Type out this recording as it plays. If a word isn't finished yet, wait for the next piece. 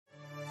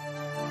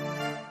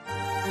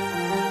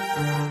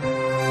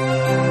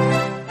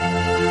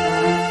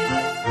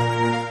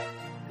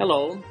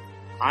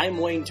I'm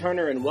Wayne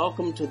Turner, and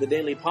welcome to the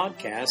daily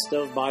podcast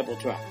of Bible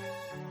Track.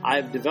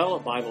 I've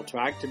developed Bible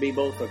Track to be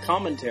both a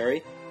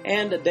commentary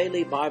and a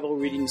daily Bible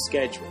reading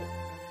schedule.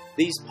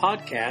 These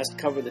podcasts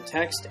cover the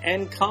text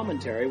and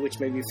commentary,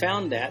 which may be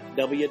found at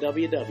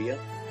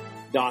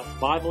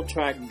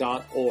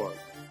www.bibletrack.org.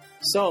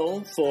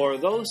 So, for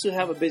those who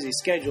have a busy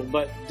schedule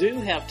but do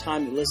have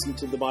time to listen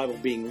to the Bible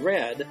being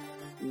read,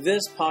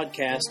 this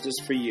podcast is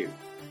for you.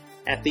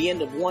 At the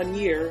end of 1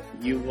 year,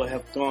 you will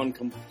have gone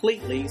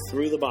completely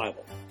through the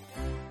Bible.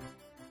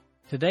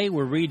 Today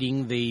we're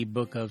reading the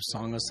book of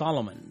Song of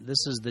Solomon.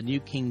 This is the New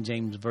King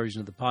James Version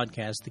of the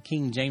podcast. The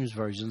King James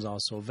Version is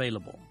also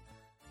available.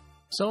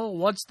 So,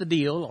 what's the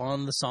deal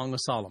on the Song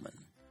of Solomon?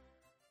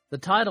 The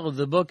title of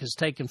the book is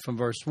taken from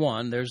verse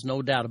 1. There's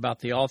no doubt about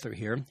the author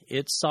here.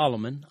 It's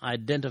Solomon,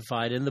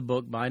 identified in the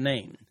book by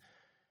name.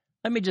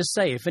 Let me just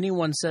say, if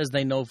anyone says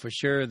they know for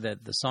sure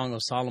that the Song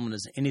of Solomon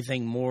is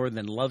anything more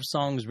than love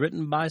songs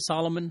written by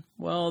Solomon,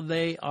 well,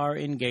 they are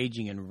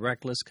engaging in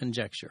reckless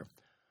conjecture.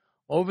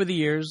 Over the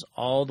years,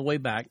 all the way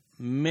back,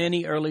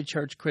 many early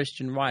church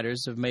Christian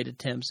writers have made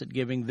attempts at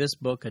giving this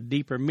book a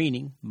deeper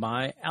meaning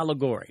by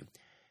allegory.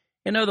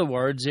 In other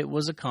words, it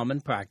was a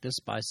common practice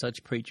by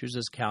such preachers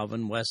as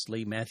Calvin,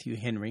 Wesley, Matthew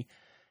Henry,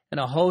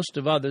 and a host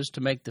of others to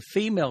make the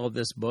female of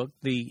this book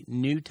the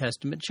New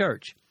Testament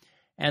church,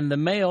 and the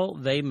male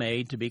they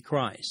made to be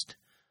Christ.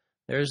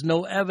 There is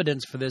no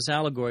evidence for this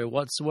allegory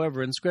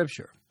whatsoever in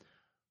Scripture.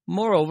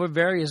 Moreover,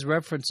 various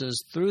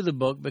references through the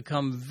book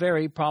become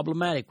very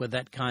problematic with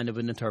that kind of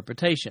an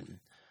interpretation.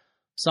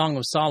 Song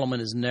of Solomon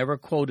is never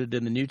quoted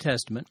in the New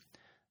Testament.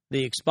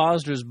 The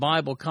Expositor's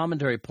Bible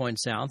Commentary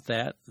points out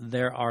that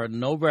there are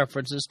no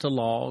references to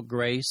law,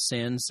 grace,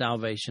 sin,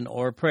 salvation,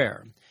 or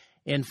prayer.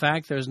 In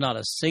fact, there's not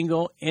a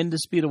single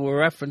indisputable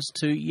reference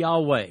to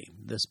Yahweh,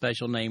 the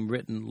special name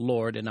written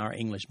Lord in our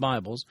English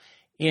Bibles,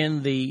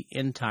 in the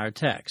entire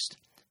text.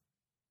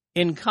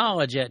 In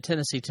college at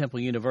Tennessee Temple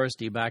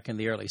University back in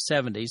the early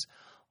 70s,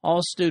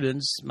 all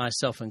students,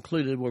 myself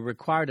included, were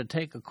required to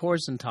take a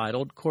course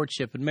entitled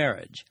Courtship and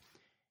Marriage.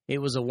 It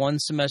was a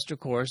one-semester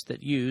course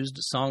that used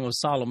Song of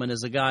Solomon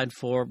as a guide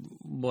for,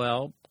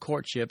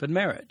 courtship and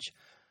marriage.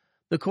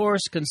 The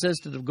course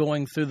consisted of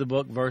going through the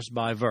book verse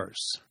by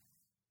verse.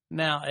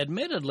 Now,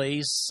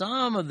 admittedly,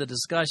 some of the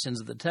discussions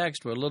of the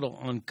text were a little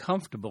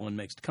uncomfortable in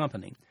mixed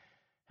company.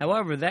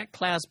 However, that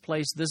class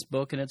placed this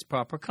book in its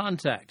proper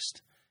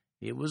context.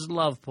 It was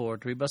love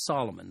poetry by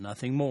Solomon,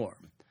 nothing more.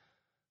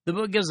 The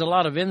book gives a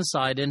lot of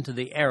insight into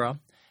the era,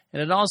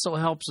 and it also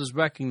helps us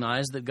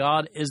recognize that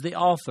God is the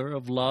author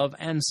of love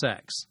and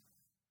sex.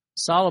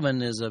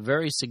 Solomon is a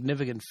very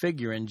significant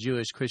figure in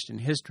Jewish Christian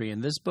history,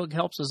 and this book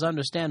helps us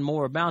understand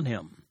more about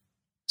him.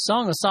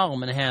 Song of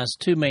Solomon has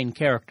two main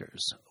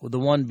characters, the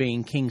one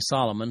being King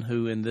Solomon,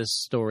 who in this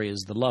story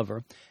is the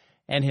lover,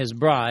 and his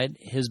bride,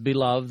 his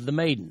beloved, the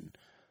maiden.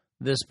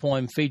 This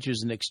poem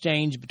features an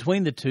exchange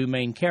between the two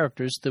main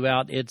characters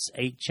throughout its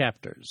 8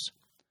 chapters.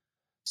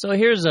 So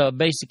here's a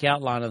basic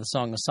outline of the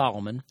Song of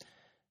Solomon.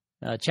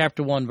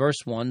 Chapter 1, verse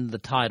 1, the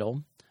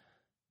title.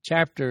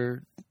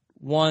 Chapter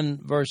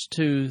 1, verse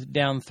 2,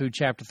 down through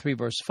chapter 3,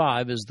 verse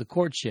 5 is the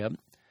courtship.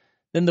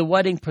 Then the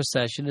wedding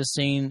procession is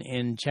seen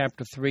in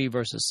chapter 3,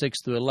 verses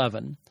 6 through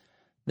 11.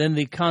 Then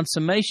the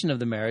consummation of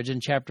the marriage in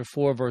chapter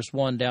 4, verse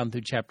 1, down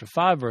through chapter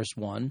 5, verse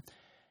 1.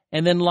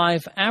 And then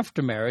life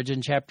after marriage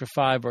in chapter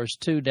 5, verse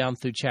 2, down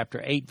through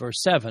chapter 8,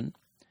 verse 7.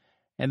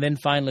 And then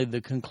finally the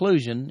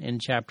conclusion in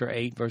chapter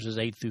 8, verses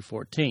 8 through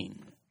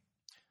 14.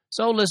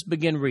 So let's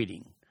begin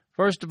reading.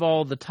 First of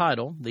all, the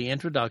title, the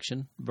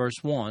introduction,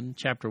 verse 1,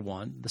 chapter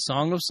 1, the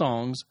Song of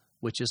Songs,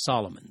 which is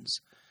Solomon's.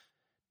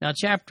 Now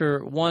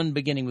chapter 1,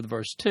 beginning with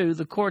verse 2,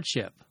 the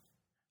courtship.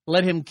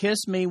 Let him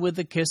kiss me with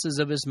the kisses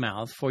of his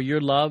mouth, for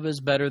your love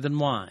is better than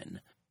wine.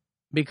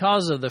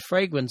 Because of the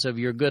fragrance of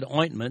your good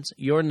ointments,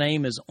 your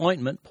name is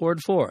ointment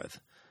poured forth.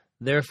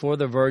 Therefore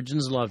the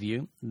virgins love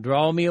you.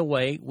 Draw me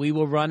away, we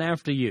will run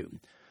after you.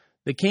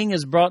 The king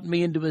has brought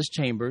me into his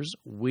chambers.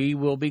 We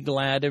will be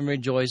glad and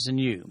rejoice in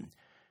you.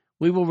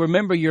 We will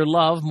remember your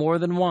love more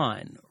than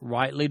wine.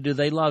 Rightly do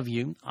they love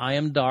you. I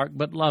am dark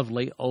but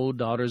lovely, O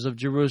daughters of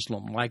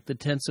Jerusalem, like the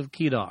tents of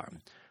Kedar,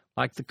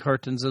 like the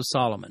curtains of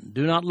Solomon.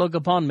 Do not look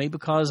upon me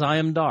because I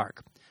am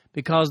dark,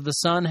 because the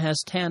sun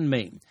has tanned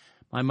me.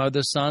 My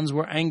mother's sons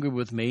were angry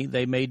with me.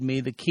 They made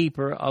me the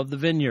keeper of the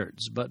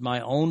vineyards, but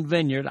my own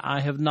vineyard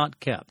I have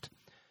not kept.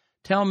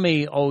 Tell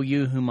me, O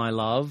you whom I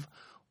love,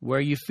 where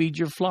you feed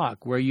your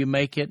flock, where you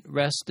make it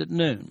rest at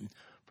noon.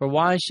 For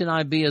why should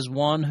I be as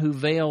one who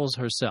veils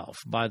herself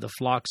by the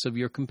flocks of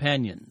your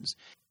companions?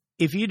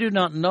 If you do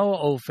not know,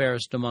 O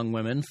fairest among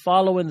women,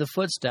 follow in the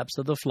footsteps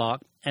of the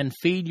flock, and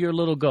feed your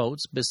little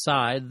goats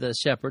beside the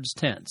shepherd's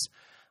tents.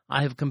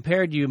 I have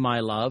compared you, my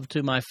love,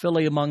 to my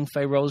filly among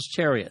Pharaoh's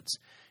chariots.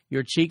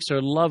 Your cheeks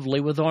are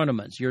lovely with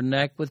ornaments, your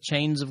neck with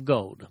chains of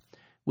gold.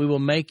 We will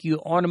make you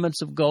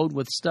ornaments of gold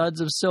with studs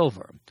of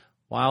silver.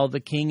 While the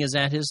king is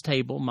at his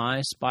table,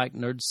 my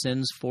spikenard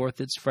sends forth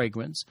its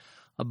fragrance.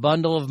 A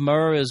bundle of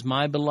myrrh is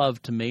my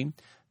beloved to me,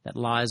 that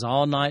lies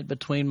all night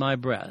between my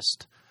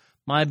breast.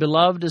 My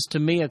beloved is to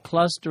me a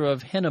cluster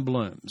of henna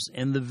blooms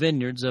in the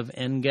vineyards of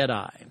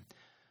En-gedi.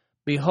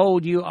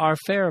 Behold, you are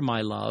fair, my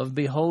love.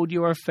 Behold,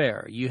 you are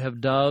fair. You have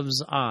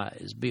dove's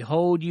eyes.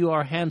 Behold, you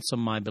are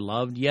handsome, my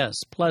beloved. Yes,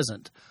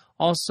 pleasant.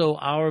 Also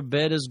our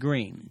bed is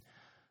green.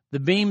 The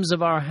beams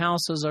of our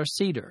houses are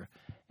cedar,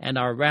 and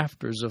our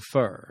rafters of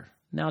fir.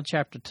 Now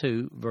chapter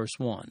 2, verse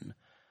 1.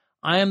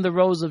 I am the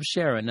rose of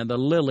Sharon and the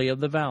lily of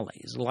the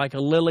valleys. Like a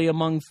lily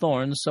among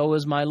thorns, so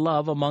is my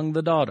love among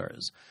the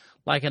daughters.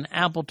 Like an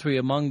apple tree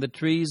among the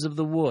trees of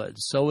the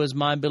woods, so is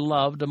my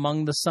beloved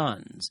among the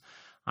sons.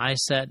 I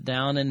sat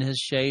down in his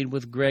shade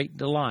with great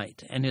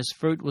delight, and his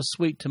fruit was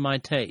sweet to my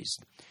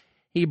taste.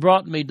 He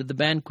brought me to the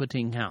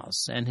banqueting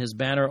house, and his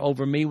banner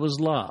over me was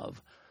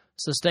love.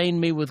 Sustain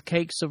me with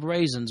cakes of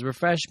raisins,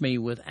 refresh me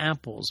with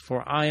apples,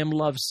 for I am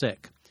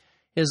lovesick.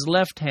 His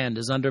left hand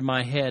is under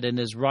my head, and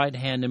his right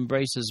hand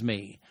embraces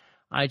me.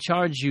 I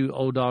charge you,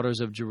 O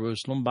daughters of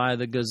Jerusalem, by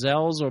the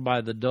gazelles or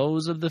by the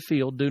does of the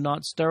field, do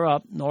not stir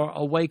up nor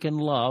awaken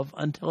love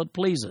until it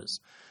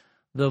pleases.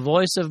 The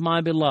voice of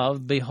my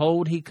beloved,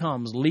 behold, he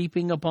comes,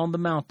 leaping upon the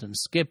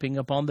mountains, skipping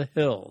upon the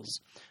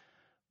hills.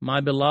 My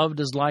beloved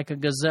is like a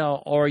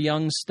gazelle or a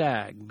young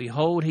stag.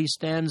 Behold, he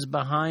stands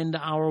behind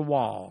our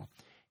wall.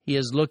 He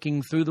is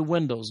looking through the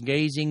windows,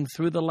 gazing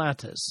through the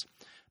lattice.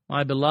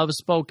 My beloved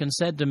spoke and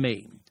said to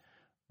me,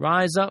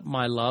 Rise up,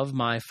 my love,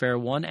 my fair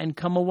one, and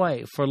come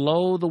away. For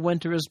lo, the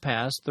winter is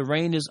past, the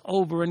rain is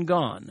over and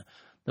gone.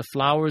 The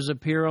flowers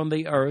appear on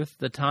the earth,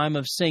 the time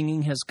of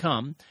singing has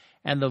come,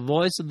 and the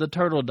voice of the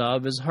turtle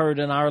dove is heard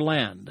in our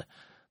land.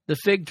 The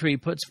fig tree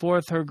puts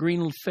forth her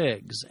green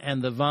figs,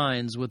 and the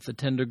vines with the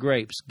tender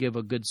grapes give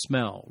a good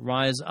smell.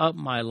 Rise up,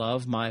 my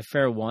love, my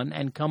fair one,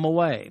 and come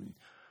away.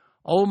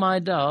 O my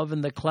dove, in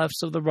the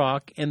clefts of the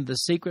rock, in the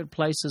secret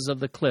places of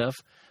the cliff,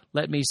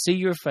 let me see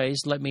your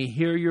face, let me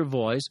hear your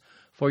voice,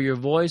 for your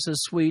voice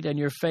is sweet and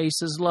your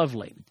face is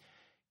lovely.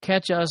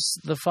 Catch us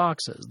the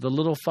foxes, the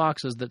little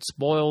foxes that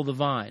spoil the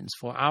vines,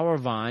 for our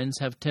vines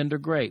have tender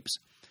grapes.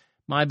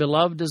 My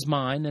beloved is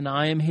mine, and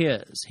I am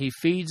his. He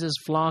feeds his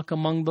flock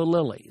among the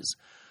lilies.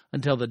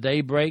 Until the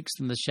day breaks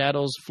and the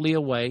shadows flee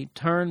away,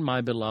 turn,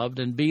 my beloved,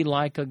 and be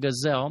like a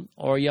gazelle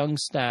or a young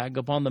stag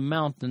upon the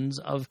mountains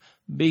of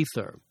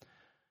Bether.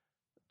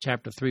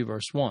 Chapter 3,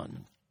 verse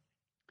 1.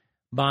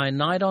 By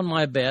night on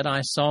my bed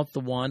I sought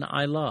the one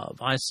I love.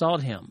 I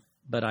sought him,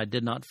 but I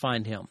did not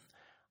find him.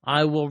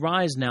 I will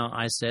rise now,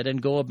 I said, and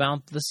go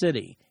about the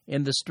city.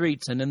 In the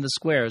streets and in the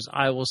squares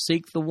I will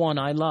seek the one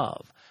I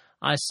love.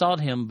 I sought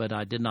him, but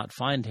I did not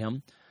find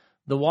him.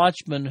 The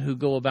watchmen who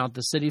go about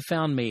the city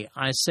found me.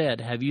 I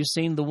said, Have you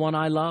seen the one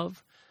I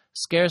love?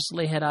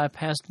 Scarcely had I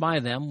passed by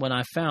them when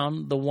I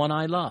found the one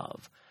I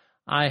love.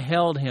 I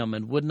held him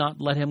and would not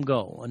let him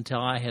go until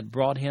I had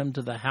brought him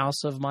to the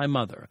house of my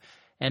mother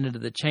and into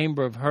the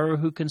chamber of her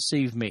who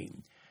conceived me.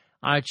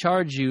 I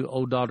charge you,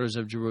 O daughters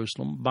of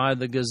Jerusalem, by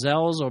the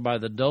gazelles or by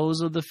the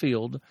does of the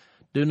field,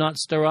 do not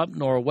stir up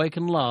nor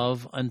awaken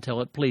love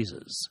until it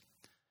pleases.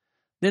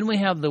 Then we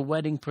have the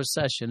wedding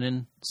procession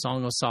in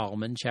Song of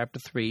Solomon, chapter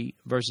 3,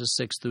 verses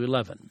 6 through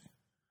 11.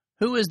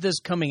 Who is this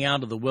coming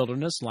out of the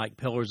wilderness like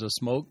pillars of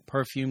smoke,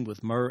 perfumed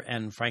with myrrh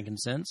and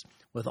frankincense,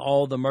 with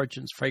all the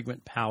merchants'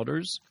 fragrant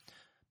powders?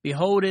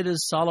 Behold, it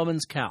is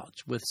Solomon's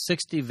couch, with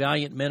 60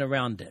 valiant men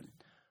around it.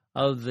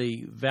 Of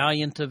the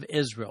valiant of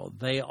Israel,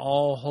 they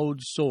all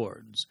hold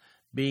swords,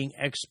 being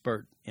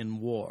expert in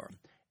war.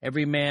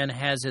 Every man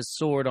has his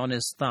sword on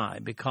his thigh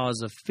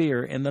because of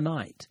fear in the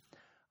night.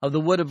 Of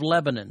the wood of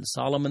Lebanon,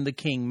 Solomon the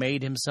king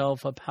made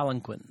himself a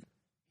palanquin.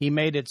 He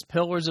made its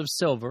pillars of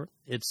silver,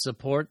 its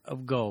support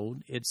of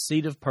gold, its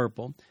seat of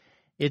purple,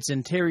 its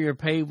interior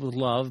paved with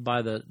love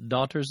by the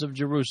daughters of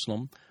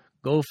Jerusalem.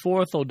 Go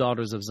forth, O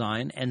daughters of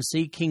Zion, and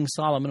see King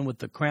Solomon with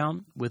the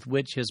crown with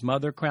which his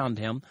mother crowned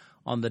him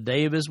on the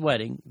day of his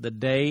wedding, the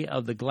day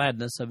of the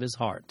gladness of his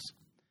heart.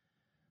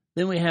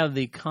 Then we have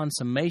the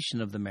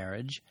consummation of the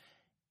marriage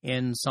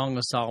in Song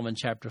of Solomon,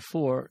 chapter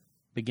 4,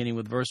 beginning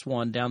with verse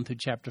 1, down through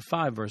chapter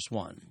 5, verse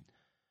 1.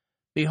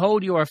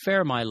 Behold, you are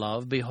fair, my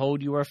love.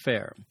 Behold, you are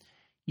fair.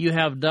 You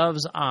have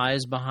dove's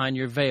eyes behind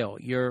your veil.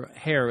 Your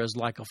hair is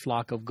like a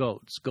flock of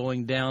goats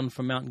going down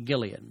from Mount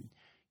Gilead.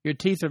 Your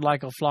teeth are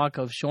like a flock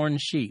of shorn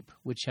sheep,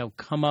 which have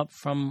come up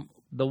from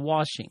the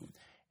washing,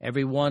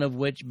 every one of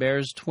which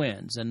bears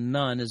twins, and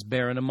none is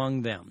barren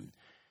among them.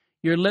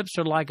 Your lips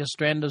are like a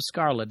strand of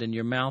scarlet, and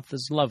your mouth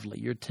is lovely.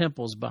 Your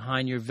temples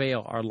behind your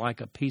veil are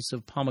like a piece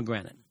of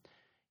pomegranate.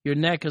 Your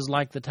neck is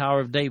like the Tower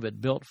of David,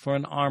 built for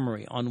an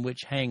armory, on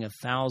which hang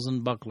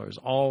 1,000 bucklers,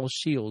 all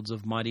shields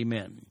of mighty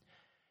men.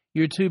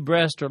 Your two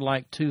breasts are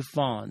like two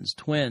fawns,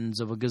 twins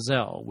of a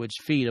gazelle, which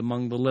feed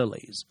among the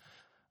lilies.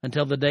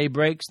 Until the day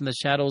breaks and the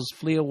shadows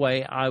flee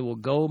away, I will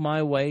go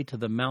my way to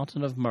the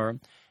mountain of myrrh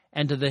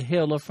and to the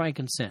hill of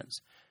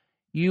frankincense.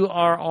 You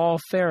are all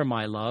fair,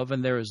 my love,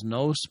 and there is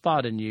no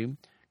spot in you.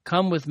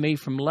 Come with me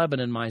from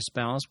Lebanon, my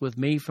spouse, with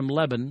me from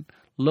Lebanon.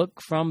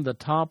 Look from the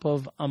top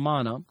of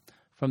Amana,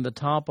 from the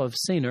top of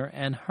Senir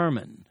and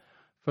Hermon,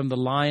 from the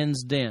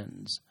lions'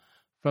 dens,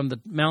 from the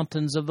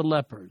mountains of the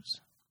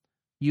leopards.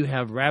 You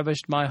have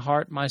ravished my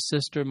heart, my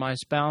sister, my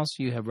spouse.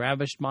 You have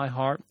ravished my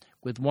heart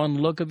with one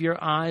look of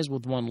your eyes,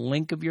 with one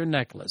link of your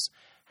necklace.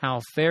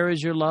 How fair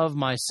is your love,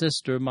 my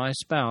sister, my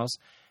spouse.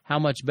 How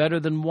much better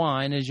than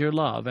wine is your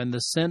love, and the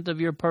scent of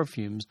your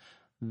perfumes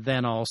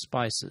than all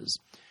spices.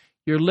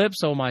 Your lips,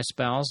 O my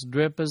spouse,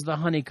 drip as the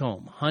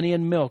honeycomb. Honey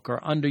and milk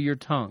are under your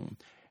tongue,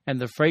 and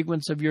the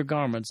fragrance of your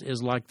garments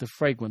is like the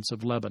fragrance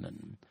of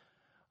Lebanon.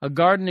 A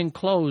garden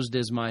enclosed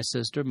is my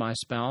sister, my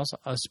spouse,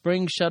 a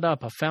spring shut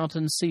up, a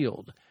fountain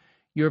sealed.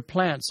 Your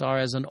plants are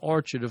as an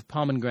orchard of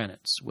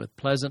pomegranates, with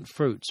pleasant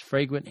fruits,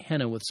 fragrant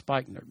henna with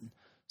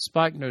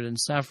spikenard and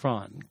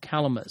saffron,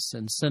 calamus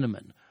and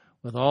cinnamon,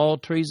 with all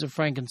trees of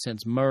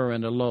frankincense, myrrh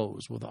and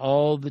aloes, with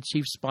all the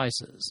chief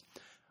spices.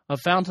 A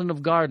fountain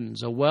of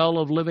gardens, a well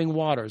of living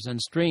waters, and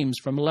streams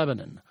from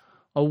Lebanon.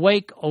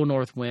 Awake, O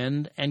north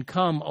wind, and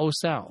come, O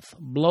south.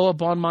 Blow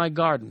upon my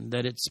garden,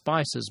 that its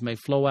spices may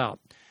flow out.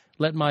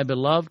 Let my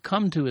beloved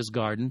come to his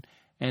garden,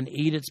 and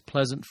eat its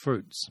pleasant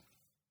fruits.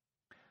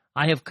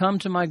 I have come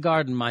to my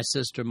garden, my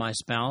sister, my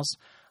spouse.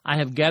 I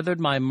have gathered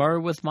my myrrh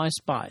with my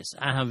spice.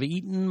 I have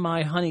eaten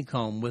my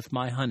honeycomb with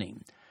my honey.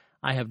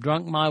 I have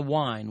drunk my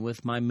wine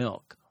with my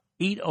milk.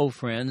 Eat, O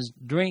friends,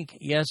 drink,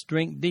 yes,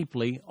 drink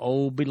deeply,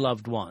 O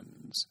beloved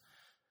ones.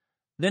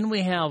 Then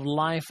we have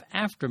life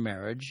after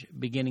marriage,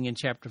 beginning in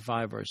chapter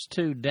 5, verse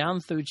 2, down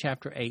through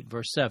chapter 8,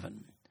 verse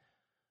 7.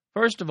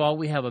 First of all,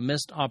 we have a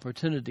missed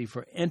opportunity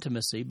for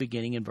intimacy,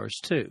 beginning in verse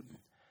 2.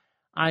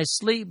 I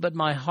sleep, but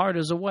my heart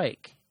is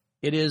awake.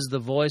 It is the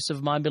voice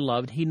of my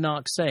beloved. He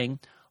knocks, saying,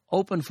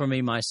 Open for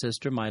me, my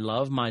sister, my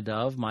love, my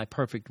dove, my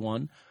perfect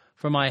one.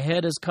 For my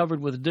head is covered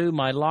with dew,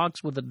 my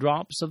locks with the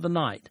drops of the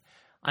night.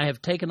 I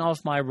have taken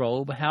off my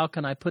robe, how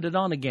can I put it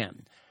on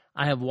again?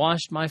 I have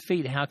washed my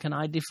feet, how can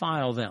I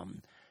defile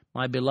them?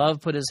 My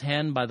beloved put his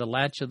hand by the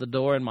latch of the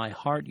door, and my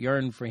heart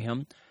yearned for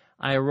him.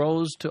 I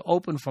arose to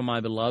open for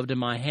my beloved, and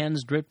my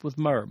hands dripped with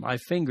myrrh, my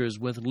fingers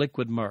with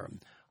liquid myrrh,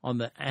 on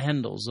the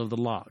handles of the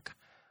lock.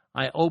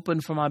 I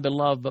opened for my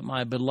beloved, but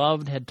my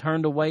beloved had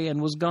turned away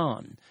and was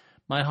gone.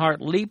 My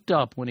heart leaped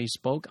up when he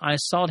spoke. I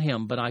sought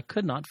him, but I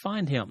could not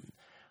find him.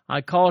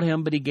 I called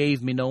him, but he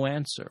gave me no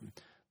answer.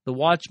 The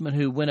watchmen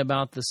who went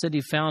about the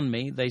city found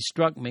me. They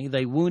struck me.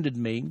 They wounded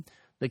me.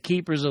 The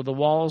keepers of the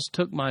walls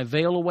took my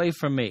veil away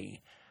from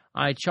me.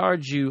 I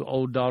charge you,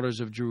 O daughters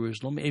of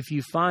Jerusalem, if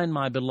you find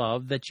my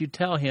beloved, that you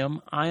tell him,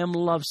 I am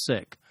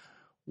lovesick.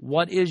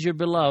 What is your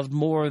beloved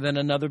more than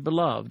another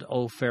beloved,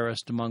 O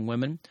fairest among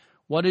women?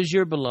 What is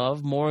your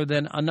beloved more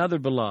than another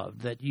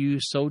beloved, that you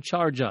so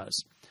charge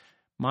us?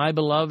 My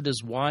beloved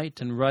is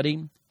white and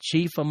ruddy,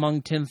 chief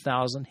among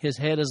 10,000. His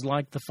head is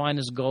like the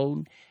finest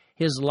gold.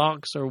 His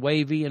locks are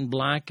wavy and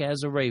black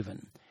as a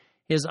raven.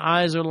 His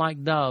eyes are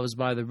like doves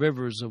by the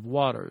rivers of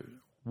water,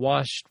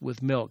 washed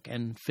with milk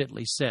and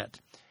fitly set.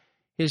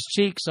 His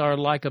cheeks are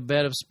like a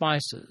bed of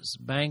spices,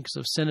 banks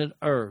of scented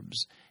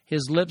herbs.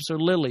 His lips are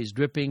lilies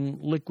dripping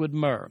liquid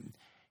myrrh.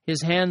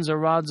 His hands are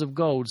rods of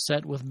gold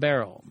set with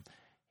beryl.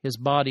 His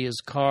body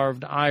is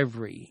carved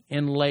ivory,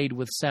 inlaid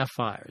with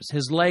sapphires.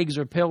 His legs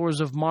are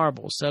pillars of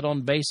marble set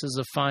on bases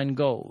of fine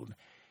gold.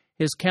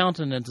 His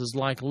countenance is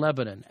like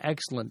Lebanon,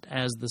 excellent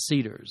as the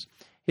cedars.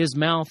 His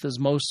mouth is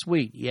most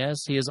sweet. Yes,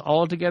 he is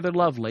altogether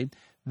lovely.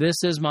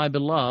 This is my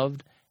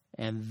beloved,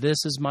 and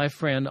this is my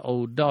friend,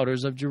 O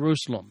daughters of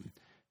Jerusalem.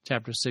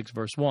 Chapter 6,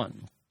 verse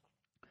 1.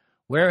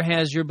 Where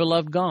has your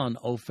beloved gone,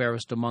 O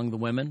fairest among the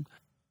women?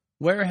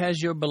 Where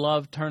has your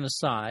beloved turned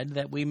aside,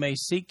 that we may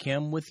seek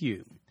him with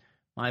you?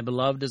 My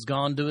beloved is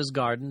gone to his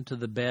garden, to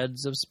the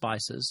beds of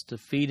spices, to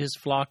feed his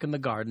flock in the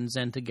gardens,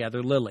 and to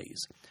gather lilies.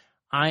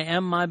 I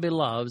am my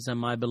beloved's, and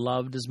my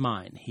beloved is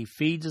mine. He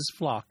feeds his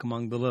flock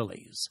among the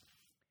lilies.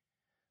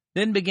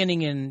 Then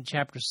beginning in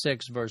chapter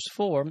 6, verse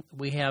 4,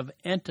 we have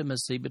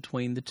intimacy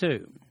between the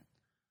two.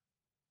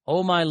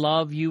 O my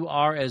love, you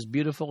are as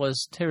beautiful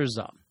as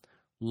Tirzah,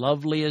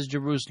 lovely as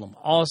Jerusalem,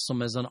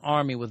 awesome as an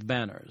army with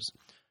banners.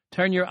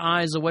 Turn your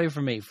eyes away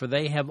from me, for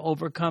they have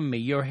overcome me.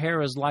 Your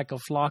hair is like a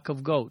flock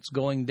of goats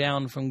going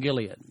down from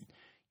Gilead.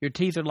 Your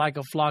teeth are like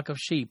a flock of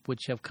sheep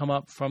which have come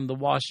up from the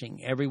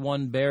washing. Every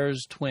one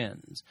bears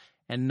twins,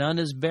 and none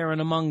is barren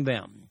among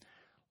them.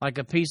 Like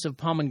a piece of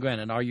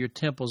pomegranate are your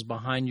temples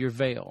behind your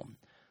veil.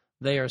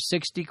 They are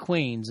 60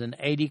 queens and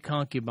 80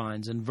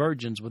 concubines and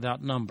virgins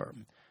without number.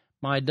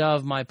 My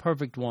dove, my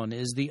perfect one,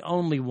 is the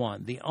only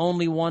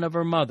one of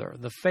her mother,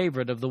 the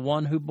favorite of the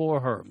one who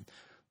bore her.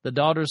 The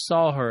daughters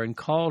saw her and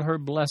called her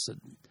blessed.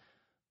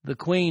 The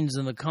queens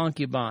and the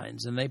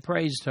concubines, and they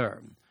praised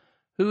her.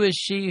 Who is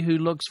she who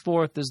looks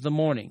forth as the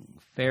morning,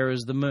 fair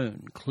as the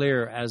moon,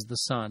 clear as the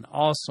sun,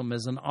 awesome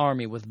as an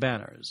army with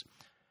banners?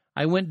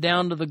 I went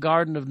down to the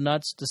garden of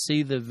nuts to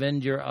see the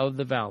vineyard of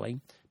the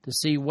valley, to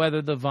see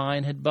whether the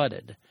vine had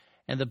budded,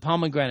 and the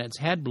pomegranates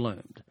had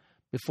bloomed.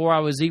 Before I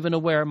was even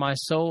aware, my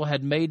soul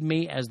had made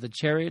me as the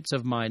chariots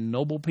of my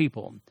noble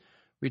people.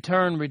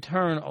 Return,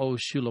 return, O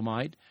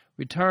Shulamite.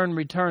 Return,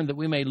 return, that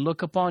we may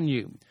look upon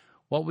you.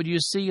 What would you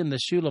see in the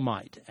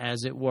Shulamite?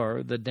 As it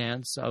were, the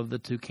dance of the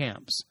two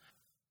camps.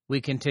 We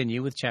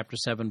continue with chapter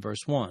 7,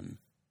 verse 1.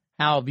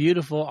 How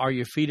beautiful are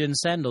your feet in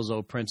sandals,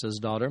 O princess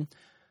daughter!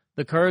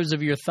 The curves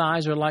of your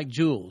thighs are like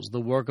jewels,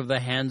 the work of the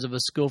hands of a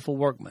skillful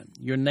workman.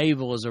 Your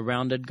navel is a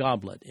rounded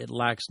goblet. It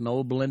lacks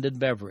no blended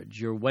beverage.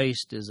 Your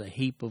waist is a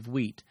heap of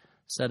wheat,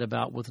 set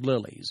about with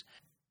lilies.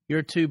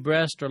 Your two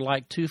breasts are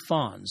like two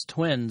fawns,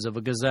 twins of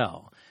a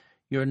gazelle.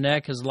 Your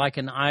neck is like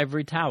an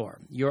ivory tower.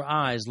 Your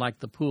eyes like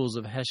the pools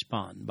of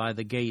Heshbon by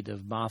the gate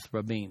of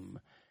Bath-rabbim.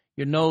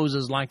 Your nose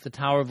is like the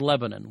tower of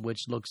Lebanon,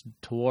 which looks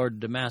toward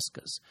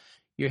Damascus.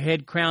 Your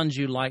head crowns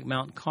you like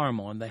Mount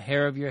Carmel, and the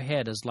hair of your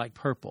head is like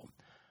purple.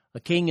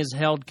 A king is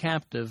held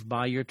captive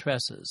by your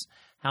tresses.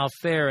 How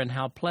fair and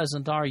how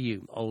pleasant are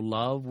you, O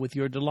love, with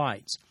your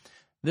delights!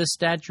 This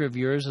stature of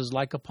yours is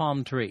like a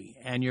palm tree,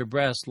 and your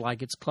breast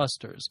like its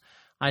clusters.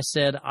 I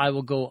said, I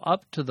will go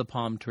up to the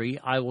palm tree,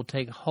 I will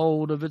take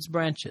hold of its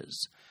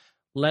branches.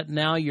 Let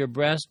now your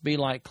breast be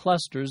like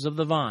clusters of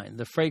the vine,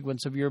 the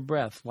fragrance of your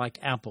breath like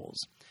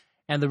apples,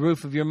 and the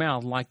roof of your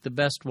mouth like the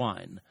best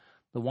wine.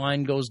 The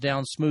wine goes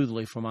down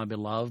smoothly for my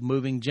beloved,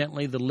 moving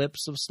gently the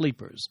lips of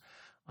sleepers.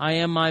 I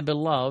am my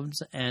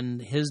beloved's,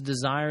 and his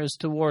desire is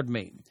toward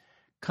me.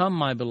 Come,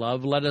 my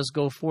beloved, let us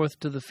go forth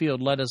to the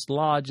field. Let us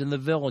lodge in the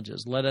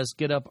villages. Let us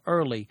get up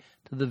early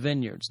to the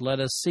vineyards. Let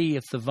us see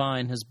if the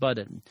vine has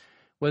budded,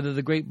 whether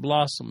the grape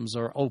blossoms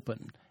are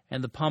open,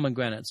 and the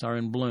pomegranates are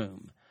in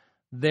bloom.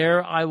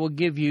 There I will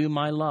give you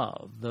my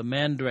love. The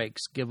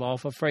mandrakes give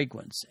off a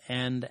fragrance,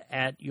 and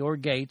at your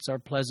gates are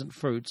pleasant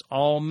fruits,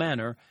 all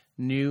manner,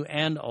 new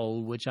and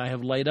old, which I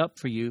have laid up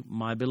for you,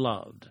 my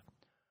beloved.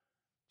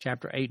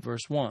 Chapter 8,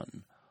 verse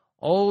 1.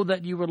 Oh,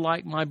 that you were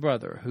like my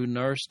brother, who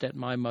nursed at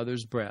my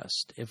mother's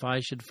breast. If I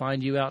should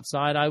find you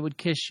outside, I would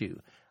kiss you.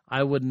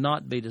 I would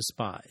not be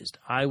despised.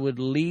 I would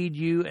lead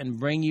you and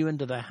bring you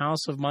into the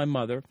house of my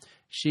mother,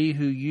 she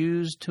who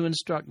used to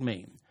instruct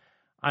me.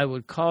 I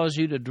would cause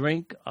you to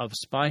drink of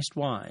spiced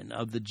wine,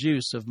 of the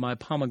juice of my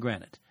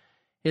pomegranate.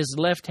 His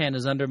left hand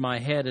is under my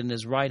head, and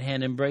his right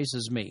hand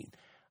embraces me.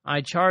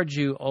 I charge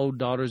you, O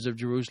daughters of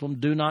Jerusalem,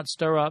 do not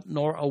stir up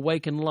nor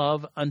awaken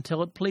love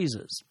until it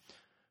pleases.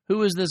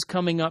 Who is this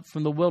coming up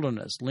from the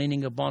wilderness,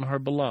 leaning upon her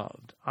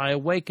beloved? I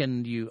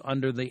awakened you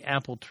under the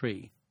apple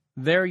tree.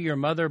 There your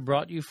mother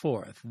brought you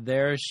forth.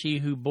 There she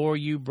who bore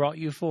you brought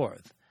you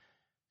forth.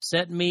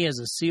 Set me as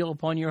a seal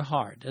upon your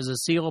heart, as a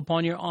seal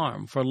upon your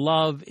arm, for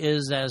love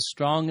is as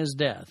strong as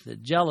death,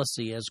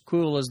 jealousy as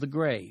cruel as the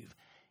grave.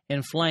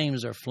 In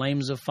flames are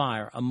flames of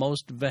fire, a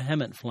most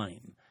vehement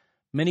flame.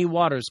 Many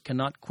waters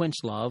cannot quench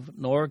love,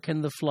 nor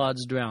can the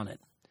floods drown it.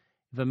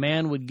 If a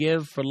man would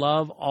give for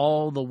love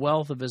all the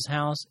wealth of his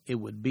house, it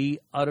would be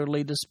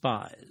utterly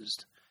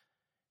despised.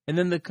 And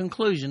then the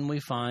conclusion we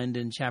find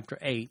in chapter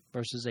 8,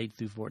 verses 8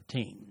 through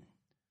 14.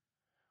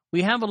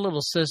 We have a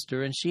little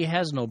sister, and she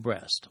has no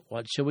breast.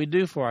 What shall we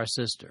do for our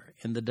sister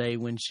in the day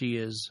when she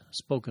is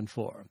spoken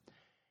for?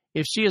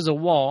 If she is a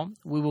wall,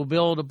 we will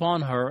build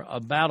upon her a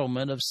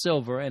battlement of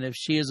silver, and if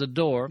she is a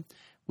door,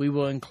 we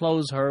will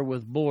enclose her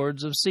with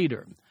boards of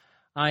cedar.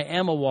 I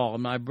am a wall,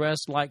 and my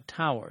breasts like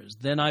towers.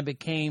 Then I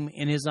became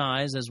in his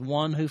eyes as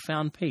one who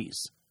found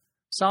peace.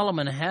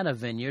 Solomon had a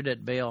vineyard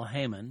at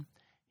Baal-Hamon.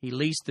 He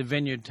leased the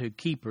vineyard to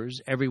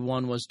keepers. Every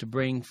one was to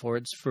bring for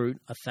its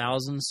fruit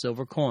 1,000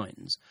 silver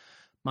coins.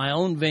 My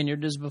own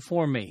vineyard is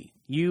before me.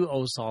 You,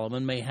 O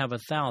Solomon, may have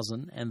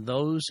 1,000, and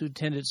those who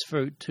tend its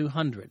fruit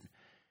 200.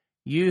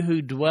 You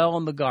who dwell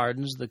in the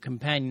gardens, the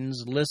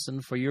companions,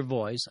 listen for your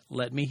voice.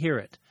 Let me hear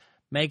it.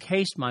 Make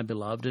haste, my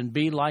beloved, and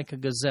be like a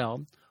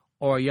gazelle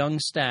or a young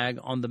stag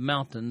on the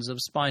mountains of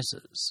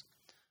spices.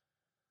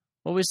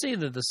 Well, we see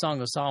that the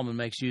Song of Solomon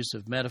makes use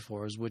of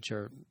metaphors which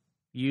are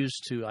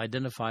used to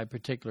identify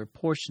particular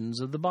portions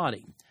of the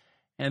body.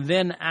 And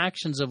then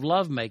actions of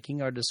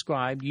lovemaking are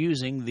described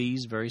using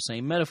these very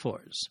same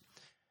metaphors.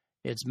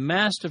 It's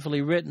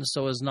masterfully written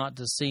so as not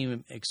to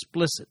seem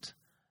explicit.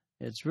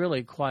 It's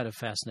really quite a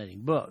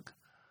fascinating book.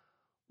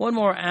 One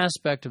more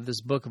aspect of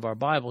this book of our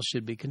Bible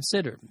should be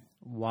considered.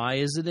 Why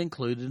is it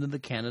included in the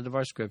canon of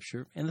our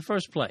Scripture in the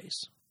first place?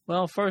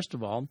 Well, first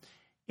of all,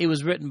 it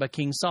was written by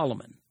King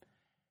Solomon.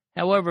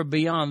 However,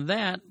 beyond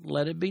that,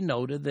 let it be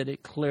noted that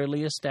it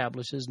clearly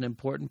establishes an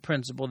important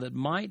principle that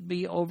might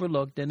be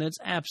overlooked in its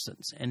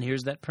absence. And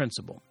here's that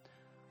principle.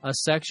 A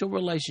sexual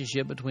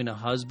relationship between a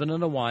husband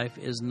and a wife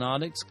is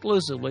not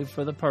exclusively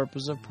for the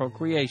purpose of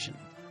procreation.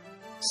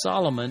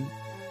 Solomon,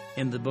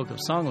 in the book of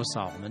Song of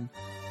Solomon,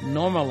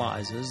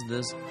 normalizes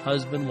this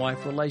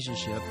husband-wife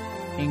relationship,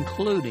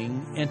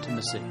 including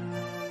intimacy.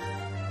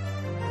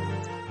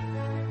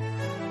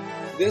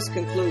 This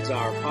concludes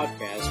our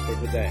podcast for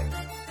today.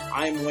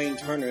 I'm Wayne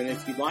Turner, and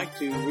if you'd like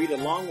to read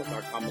along with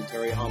our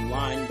commentary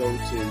online, go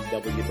to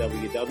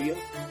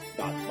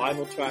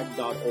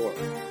www.bibletrack.org.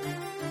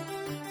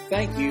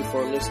 Thank you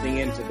for listening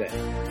in today.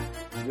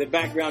 The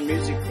background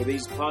music for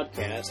these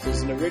podcasts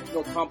is an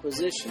original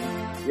composition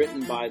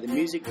written by the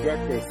music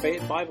director of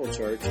Fayette Bible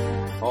Church,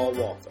 Paul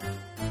Walter.